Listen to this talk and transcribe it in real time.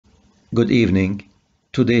Good evening.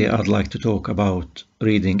 Today I'd like to talk about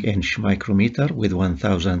reading inch micrometer with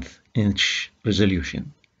 1000th inch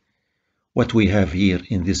resolution. What we have here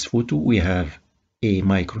in this photo, we have a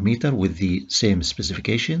micrometer with the same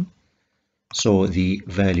specification. So the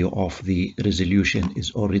value of the resolution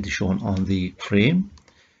is already shown on the frame.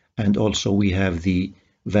 And also we have the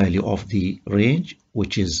value of the range,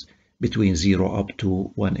 which is between 0 up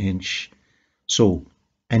to 1 inch. So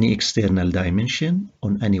any external dimension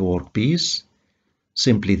on any workpiece,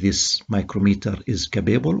 simply this micrometer is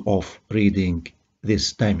capable of reading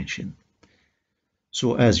this dimension.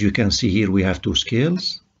 So as you can see here, we have two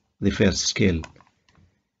scales. The first scale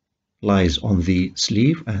lies on the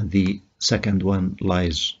sleeve and the second one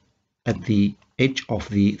lies at the edge of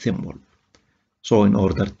the thimble. So in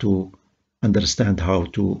order to understand how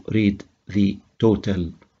to read the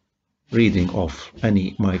total reading of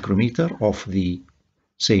any micrometer of the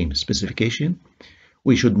same specification,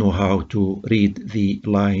 we should know how to read the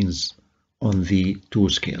lines on the two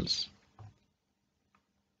scales.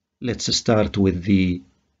 Let's start with the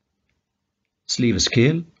sleeve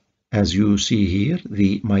scale. As you see here,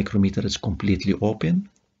 the micrometer is completely open,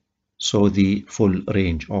 so the full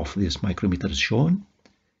range of this micrometer is shown.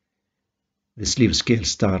 The sleeve scale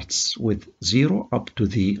starts with 0 up to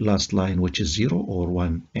the last line, which is 0 or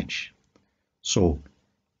 1 inch. So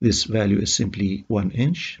this value is simply 1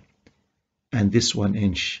 inch, and this 1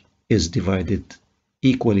 inch is divided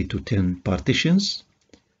equally to 10 partitions.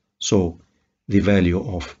 So the value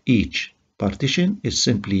of each partition is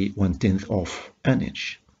simply 1/10 of an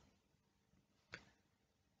inch.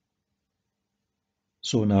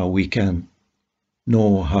 So now we can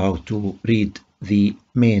know how to read the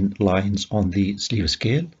main lines on the sleeve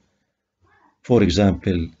scale. For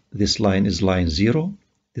example, this line is line 0.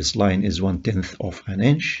 This line is 1/10 of an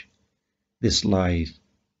inch. This line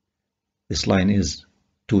is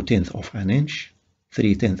 2/10 of an inch,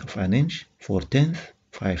 3/10 of an inch, 4/10,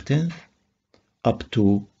 5/10, up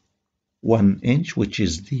to 1 inch, which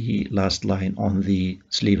is the last line on the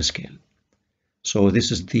sleeve scale. So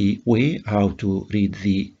this is the way how to read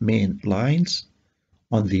the main lines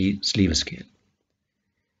on the sleeve scale.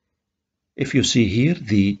 If you see here,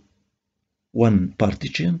 the one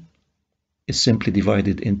partition is simply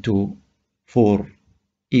divided into 4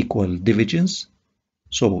 equal divisions.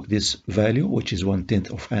 So this value, which is 1/10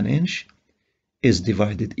 of an inch, is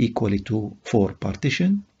divided equally to 4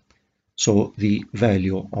 partitions. So the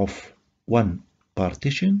value of one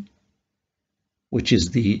partition, which is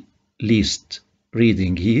the least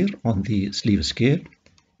reading here on the sleeve scale,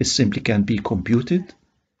 is simply can be computed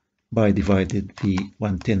by dividing the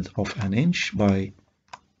 1/10 of an inch by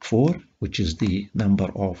 4, which is the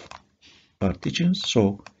number of partitions.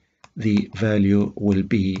 So the value will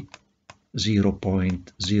be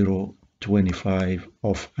 0.025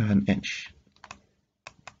 of an inch.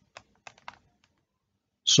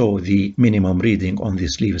 So the minimum reading on the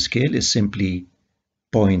sleeve scale is simply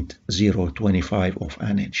 0.025 of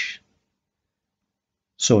an inch.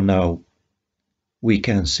 So now we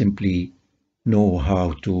can simply know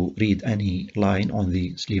how to read any line on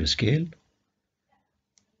the sleeve scale.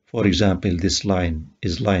 For example, this line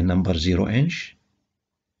is line number 0 inch.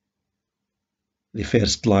 The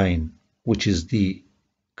first line, which is the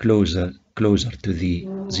closer to the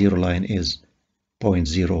 0 line, is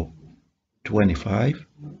 0.025.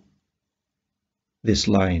 This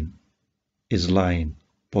line is line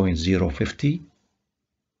 0.050.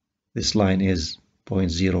 This line is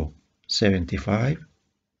 0.075.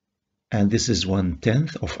 And this is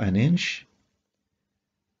 1/10 of an inch.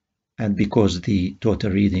 And because the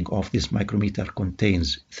total reading of this micrometer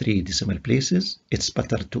contains 3 decimal places, it's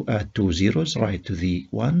better to add 2 zeros right to the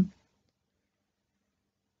 1.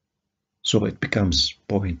 So it becomes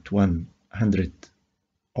 0.100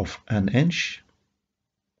 of an inch.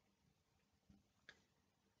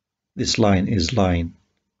 This line is line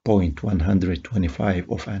 0.125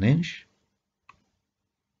 of an inch.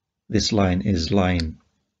 This line is line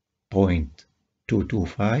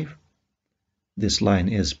 0.225. This line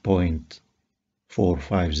is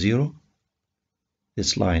 0.450.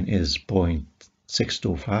 This line is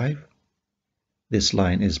 0.625. This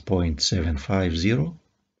line is 0.750.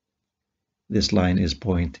 This line is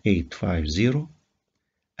 0.850.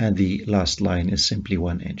 And the last line is simply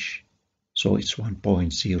 1 inch. So it's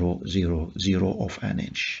 1.000 of an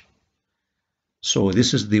inch. So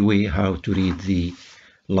this is the way how to read the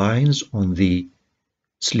lines on the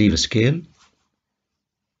sleeve scale.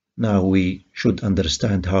 Now we should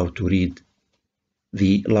understand how to read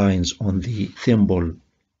the lines on the thimble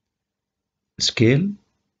scale.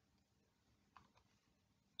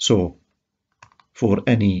 So for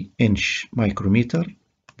any inch micrometer,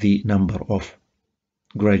 the number of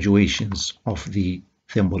graduations of the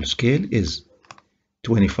thimble scale is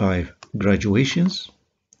 25 graduations.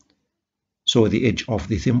 So the edge of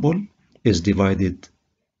the thimble is divided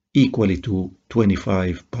equally to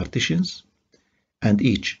 25 partitions, and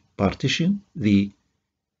each partition, the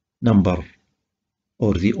number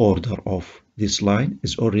or the order of this line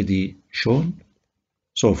is already shown.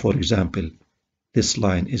 So for example, this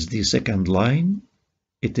line is the second line.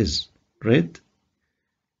 It is red,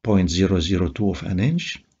 0.002 of an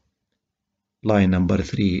inch. Line number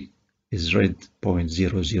 3 is red,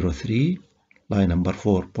 0.003. Line number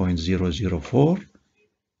 4, 0.004,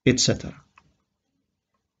 etc.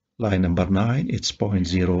 Line number 9, it's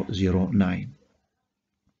 0.009.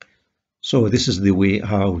 So this is the way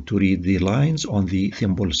how to read the lines on the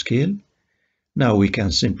thimble scale. Now we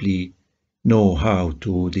can simply know how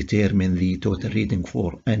to determine the total reading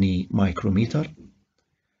for any micrometer.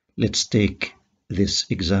 Let's take this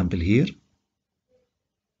example here.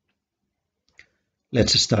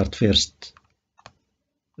 Let's start first,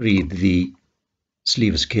 read the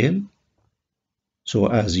sleeve scale. So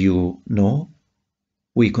as you know,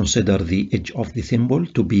 we consider the edge of the thimble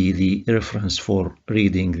to be the reference for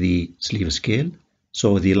reading the sleeve scale.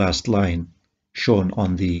 So the last line shown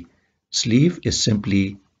on the sleeve is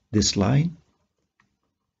simply this line.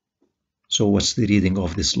 So what's the reading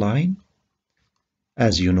of this line?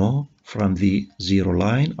 As you know, from the 0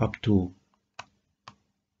 line up to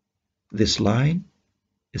this line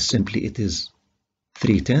is simply, it is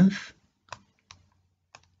 3/10,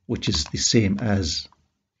 which is the same as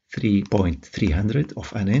 3.300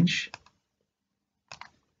 of an inch.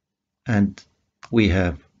 And we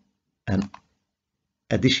have an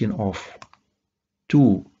addition of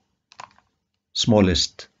two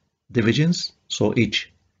smallest divisions. So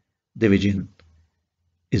each division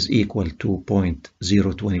is equal to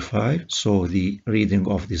 0.025. So the reading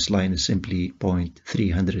of this line is simply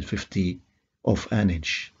 0.350 of an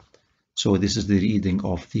inch. So this is the reading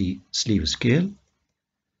of the sleeve scale.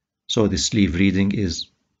 So the sleeve reading is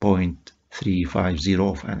 0.350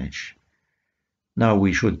 of an inch. Now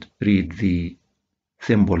we should read the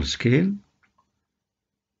thimble scale.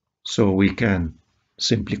 So we can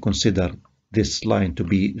simply consider this line to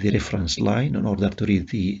be the reference line in order to read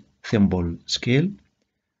the thimble scale.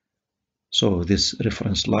 So this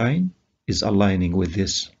reference line is aligning with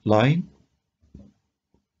this line.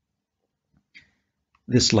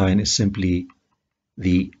 This line is simply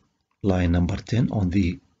the line number 10 on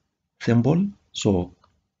the thimble. So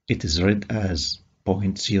it is read as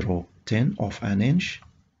 0.010 of an inch.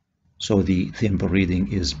 So the thimble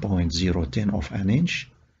reading is 0.010 of an inch.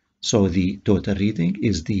 So the total reading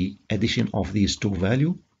is the addition of these two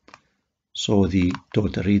values. So the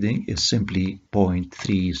total reading is simply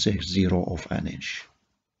 0.360 of an inch.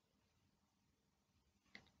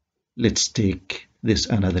 Let's take this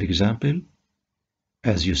another example.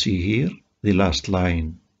 As you see here, the last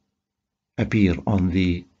line appear on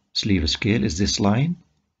the sleeve scale is this line,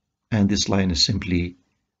 and this line is simply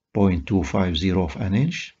 0.250 of an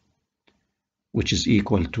inch, which is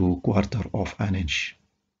equal to quarter of an inch.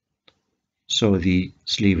 So the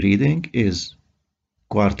sleeve reading is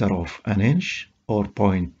quarter of an inch, or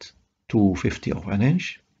 0.250 of an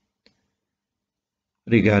inch.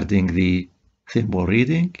 Regarding the thimble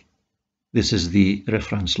reading, this is the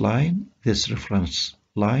reference line. This reference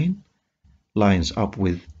line lines up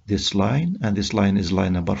with this line, and this line is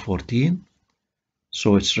line number 14.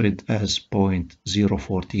 So it's read as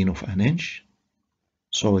 0.014 of an inch.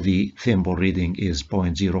 So the thimble reading is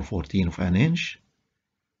 0.014 of an inch.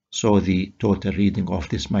 So the total reading of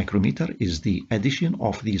this micrometer is the addition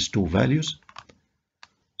of these two values.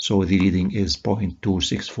 So the reading is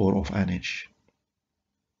 0.264 of an inch.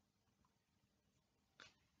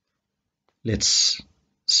 Let's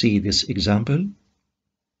see this example.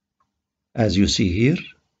 As you see here,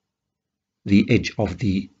 the edge of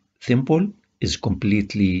the thimble is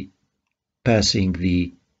completely passing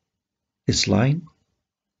this line,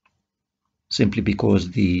 simply because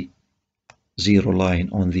the 0 line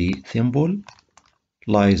on the thimble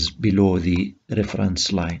lies below the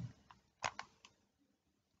reference line.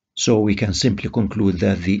 So we can simply conclude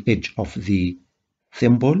that the edge of the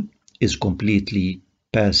thimble is completely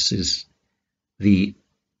passes the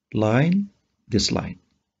line, this line.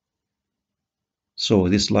 So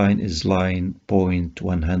this line is line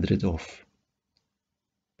 0.100 of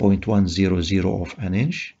 0.100 of an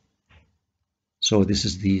inch. So this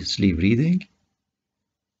is the sleeve reading.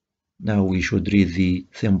 Now we should read the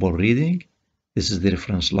thimble reading. This is the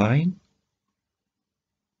reference line.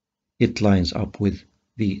 It lines up with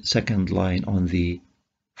the second line on the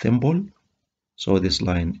thimble. So this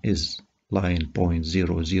line is line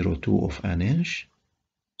 0.002 of an inch.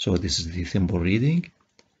 So this is the thimble reading.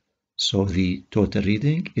 So the total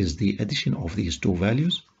reading is the addition of these two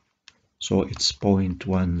values. So it's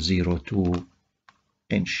 0.102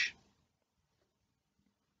 inch.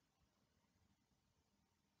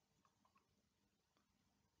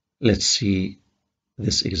 Let's see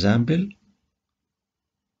this example.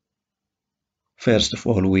 First of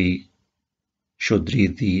all, we should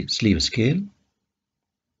read the sleeve scale.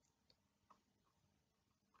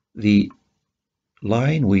 The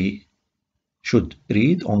line we should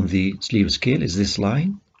read on the sleeve scale is this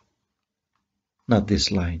line, not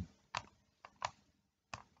this line.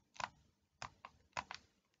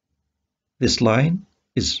 This line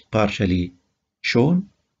is partially shown,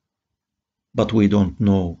 but we don't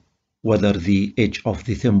know whether the edge of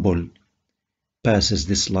the thimble passes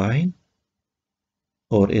this line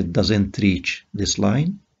or it doesn't reach this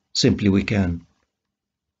line. Simply we can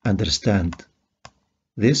understand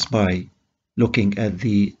this by looking at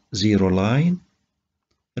the zero line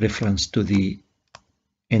reference to the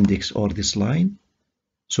index or this line.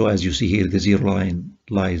 So as you see here, the zero line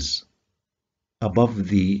lies above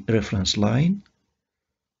the reference line.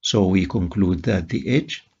 So we conclude that the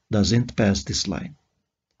edge doesn't pass this line.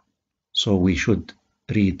 So we should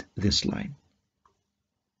read this line.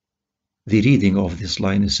 The reading of this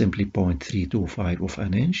line is simply 0.325 of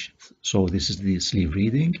an inch. So this is the sleeve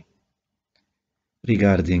reading.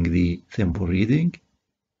 Regarding the thimble reading,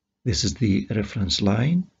 this is the reference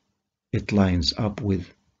line. It lines up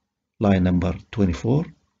with line number 24.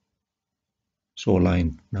 So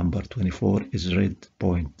line number 24 is read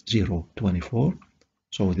 0.024.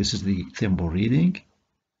 So this is the thimble reading.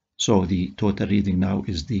 So the total reading now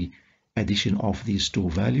is the addition of these two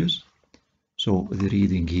values. So the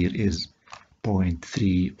reading here is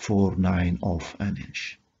 0.349 of an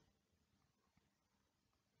inch.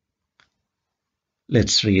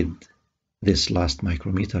 Let's read this last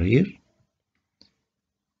micrometer here.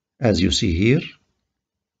 As you see here,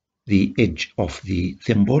 the edge of the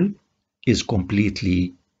thimble is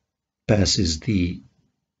completely passes the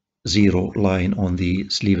zero line on the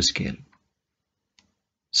sleeve scale.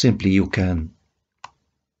 Simply you can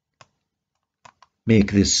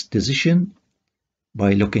make this decision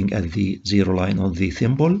by looking at the zero line on the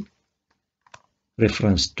thimble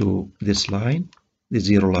reference to this line. The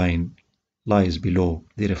zero line lies below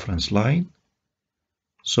the reference line.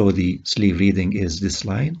 So the sleeve reading is this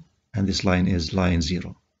line, and this line is line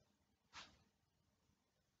 0.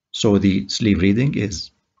 So the sleeve reading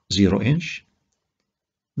is 0 inch.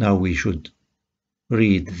 Now we should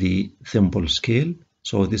read the thimble scale.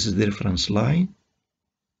 So this is the reference line,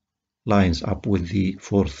 lines up with the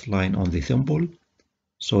fourth line on the thimble.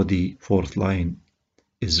 So the fourth line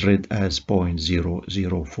is read as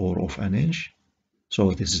 0.004 of an inch.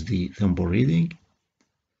 So this is the thimble reading.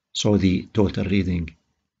 So the total reading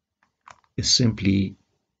is simply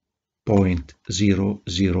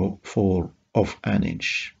 0.004 of an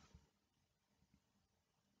inch.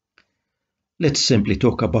 Let's simply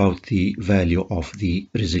talk about the value of the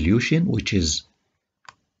resolution, which is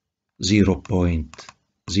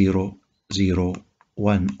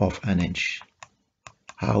 0.001 of an inch.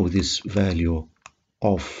 How this value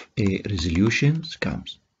of a resolution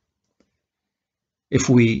comes. If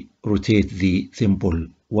we rotate the thimble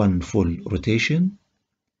one full rotation,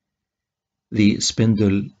 the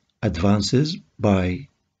spindle advances by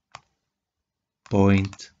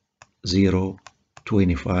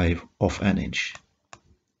 0.025 of an inch.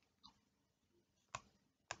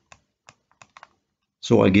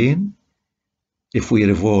 So again, if we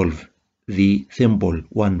revolve the thimble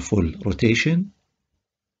one full rotation,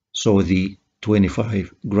 so the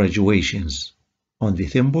 25 graduations on the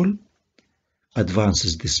thimble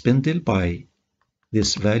advances the spindle by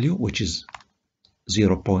this value, which is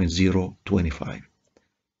 0.025.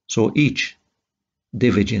 So each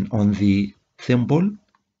division on the thimble,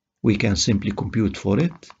 we can simply compute for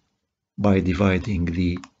it by dividing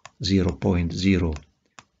the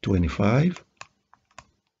 0.025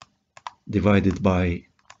 divided by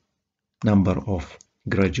number of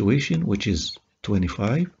graduation, which is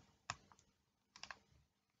 25.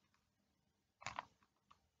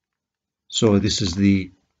 So this is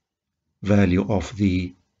the value of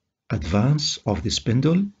the advance of the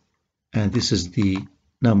spindle, and this is the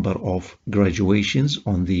number of graduations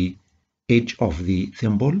on the edge of the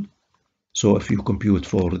thimble. So if you compute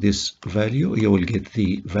for this value, you will get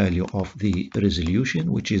the value of the resolution,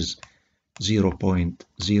 which is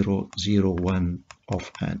 0.001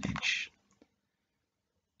 of an inch.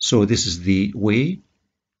 So this is the way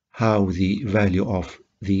how the value of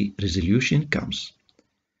the resolution comes.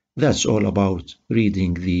 That's all about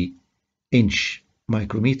reading the inch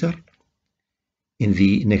micrometer. In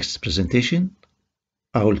the next presentation,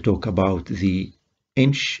 I will talk about the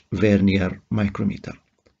inch vernier micrometer.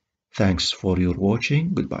 Thanks for your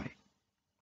watching. Goodbye.